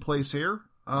plan in place here.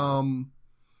 And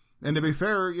to be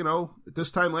fair, at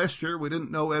this time last year, we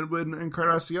didn't know Edwin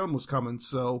Encarnacion was coming.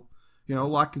 So, a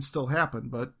lot can still happen.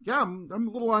 But yeah, I'm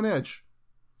a little on edge.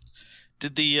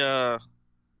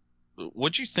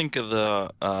 What'd you think of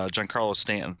the Giancarlo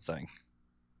Stanton thing?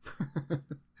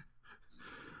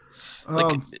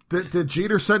 Did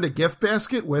Jeter send a gift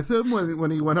basket with him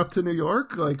when he went up to New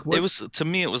York? Like, what? It was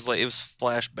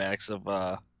flashbacks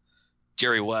of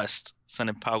Jerry West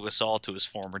sending Pau Gasol to his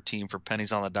former team for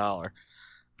pennies on the dollar.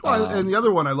 Well, and the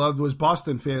other one I loved was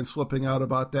Boston fans flipping out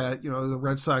about that, the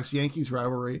Red Sox-Yankees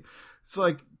rivalry. It's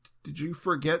like, did you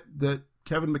forget that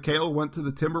Kevin McHale went to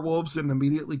the Timberwolves and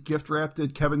immediately gift-wrapped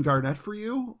Kevin Garnett for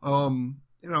you?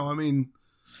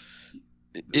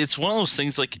 It's one of those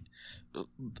things, like,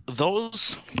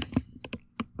 those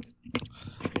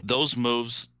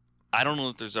moves, I don't know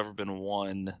if there's ever been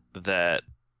one that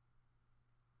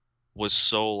was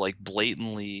so, like,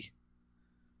 blatantly,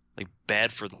 like,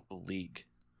 bad for the league.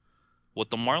 What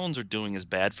the Marlins are doing is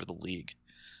bad for the league.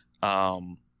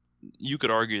 You could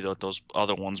argue that those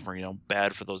other ones were,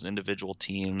 bad for those individual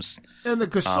teams. And the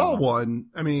Gasol one,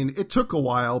 it took a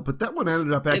while, but that one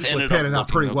ended up actually panning out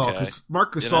pretty well because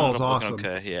Mark Gasol is awesome.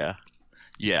 Okay, yeah.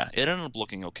 Yeah, it ended up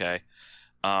looking okay.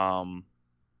 But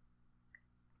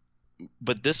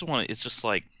this one, it's just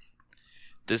like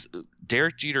this.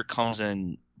 Derek Jeter comes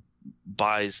in,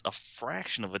 buys a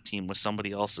fraction of a team with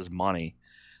somebody else's money.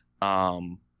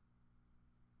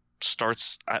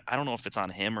 Starts. I don't know if it's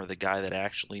on him or the guy that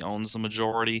actually owns the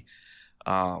majority.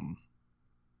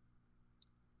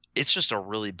 It's just a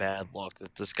really bad look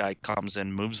that this guy comes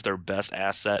in, moves their best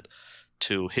asset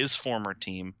to his former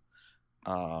team.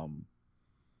 And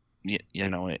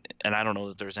I don't know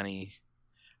that there's any.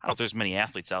 I don't know if there's many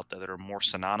athletes out there that are more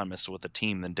synonymous with a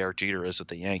team than Derek Jeter is with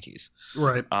the Yankees.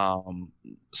 Right.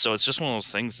 So it's just one of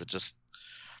those things that just.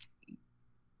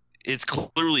 It's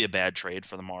clearly a bad trade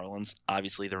for the Marlins.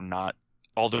 Obviously, they're not.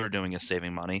 All they're doing is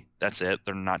saving money. That's it.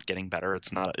 They're not getting better.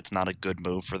 It's not a good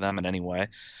move for them in any way.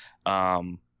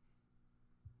 But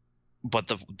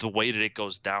the way that it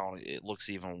goes down, it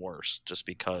looks even worse. Just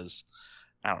because,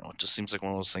 I don't know. It just seems like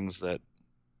one of those things that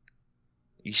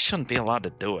you shouldn't be allowed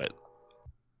to do it.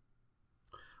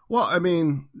 Well,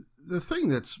 the thing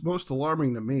that's most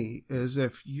alarming to me is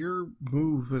if your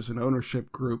move as an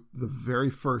ownership group, the very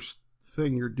first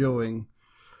thing you're doing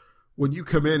when you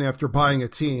come in after buying a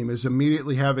team is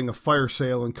immediately having a fire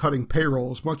sale and cutting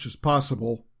payroll as much as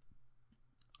possible.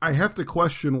 I have to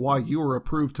question why you were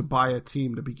approved to buy a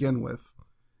team to begin with.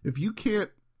 If you can't,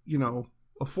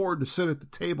 afford to sit at the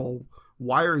table,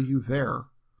 why are you there?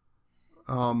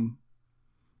 And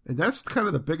that's kind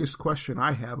of the biggest question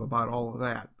I have about all of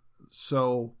that.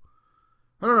 So,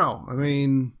 I don't know.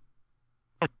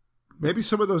 Maybe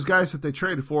some of those guys that they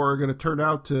traded for are going to turn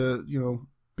out to,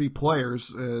 be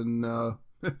players and,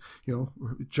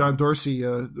 John Dorsey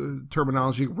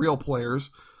terminology, real players.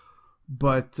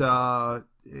 But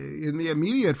in the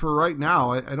immediate for right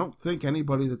now, I don't think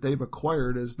anybody that they've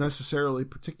acquired is necessarily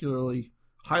particularly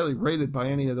highly rated by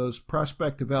any of those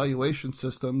prospect evaluation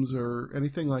systems or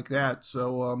anything like that.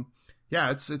 So,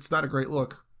 it's not a great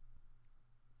look.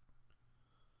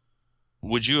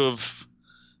 Would you have...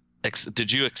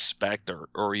 Did you expect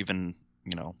or even,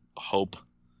 hope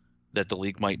that the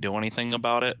league might do anything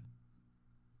about it?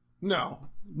 No,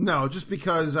 just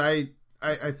because I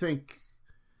think,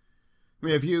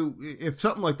 if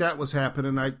something like that was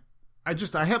happening, I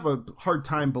have a hard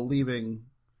time believing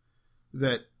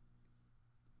that,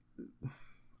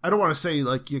 I don't want to say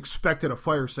like you expected a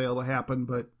fire sale to happen,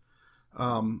 but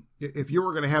if you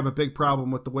were going to have a big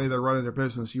problem with the way they're running their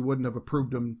business, you wouldn't have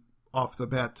approved them off the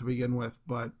bat to begin with,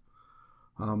 but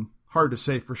hard to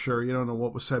say for sure. You don't know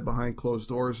what was said behind closed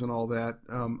doors and all that.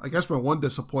 I guess my one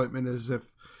disappointment is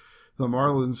if the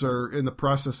Marlins are in the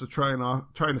process of trying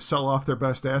to sell off their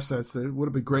best assets, it would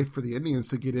have been great for the Indians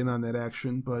to get in on that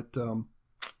action, but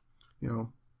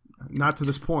not to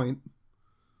this point.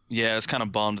 Yeah, it's kind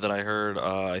of bummed that I heard.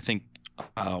 I think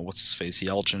what's his face,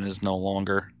 Yelchin is no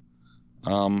longer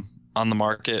on the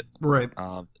market. Right.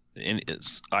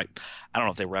 I don't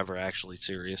know if they were ever actually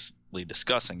seriously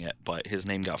discussing it, but his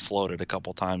name got floated a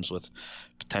couple times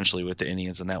potentially with the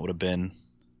Indians, and that would have been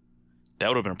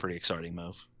a pretty exciting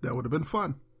move. That would have been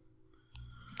fun.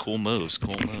 Cool moves.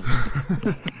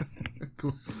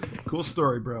 Cool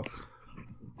story, bro.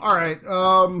 All right.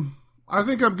 I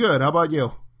think I'm good. How about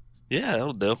you? Yeah,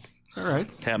 that'll do. All right.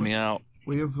 Tap me out.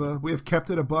 We have kept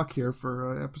it a buck here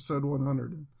for episode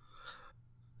 100.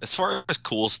 As far as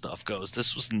cool stuff goes,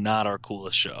 this was not our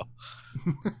coolest show.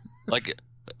 Like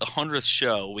 100th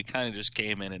show, we kind of just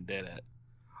came in and did it.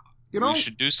 We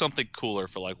should do something cooler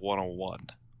for like 101.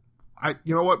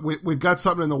 You know what? We've got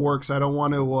something in the works. I don't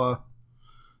want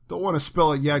to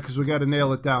spill it yet because we got to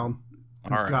nail it down.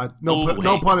 All right. God,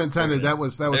 no pun intended. That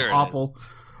was awful.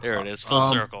 There it is. Full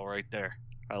circle right there.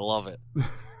 I love it.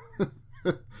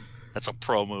 That's a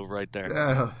pro move right there.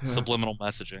 Subliminal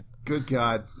messaging. Good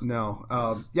God, no.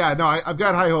 I've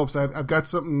got high hopes. I've got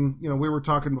something. We were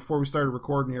talking before we started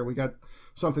recording here. We got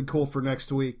something cool for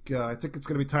next week. I think it's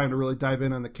going to be time to really dive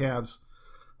in on the Cavs.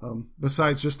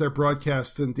 Besides just their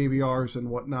broadcasts and DVRs and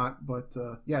whatnot, but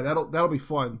that'll be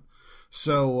fun.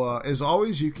 So, as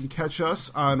always, you can catch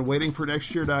us on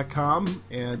waitingfornextyear.com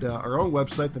and our own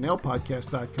website,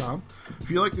 thenailpodcast.com.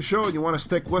 If you like the show and you want to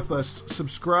stick with us,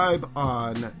 subscribe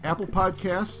on Apple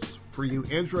Podcasts. For you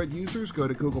Android users, go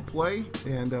to Google Play,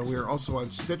 and we are also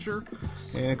on Stitcher.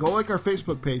 And go like our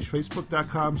Facebook page,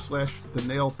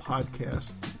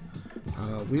 facebook.com/thenailpodcast.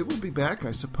 We will be back,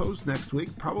 I suppose, next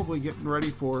week, probably getting ready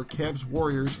for Cavs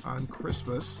Warriors on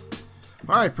Christmas.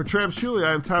 All right, for Travis Shuley,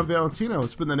 I am Tom Valentino.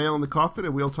 It's been The Nail in the Coffin,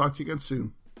 and we'll talk to you again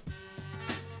soon.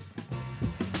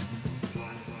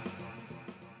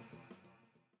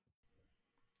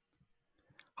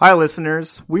 Hi,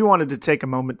 listeners. We wanted to take a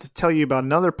moment to tell you about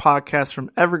another podcast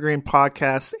from Evergreen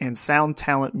Podcasts and Sound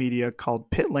Talent Media called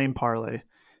Pit Lane Parlay.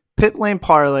 Pit Lane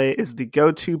Parlay is the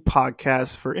go-to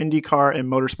podcast for IndyCar and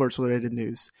motorsports-related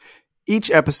news.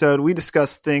 Each episode, we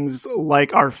discuss things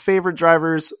like our favorite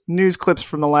drivers, news clips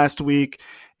from the last week,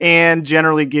 and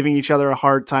generally giving each other a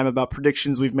hard time about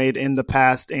predictions we've made in the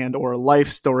past and or life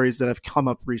stories that have come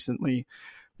up recently.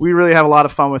 We really have a lot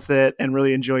of fun with it and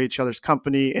really enjoy each other's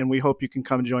company, and we hope you can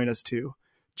come join us too.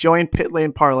 Join Pit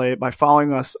Lane Parlay by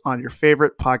following us on your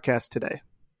favorite podcast today.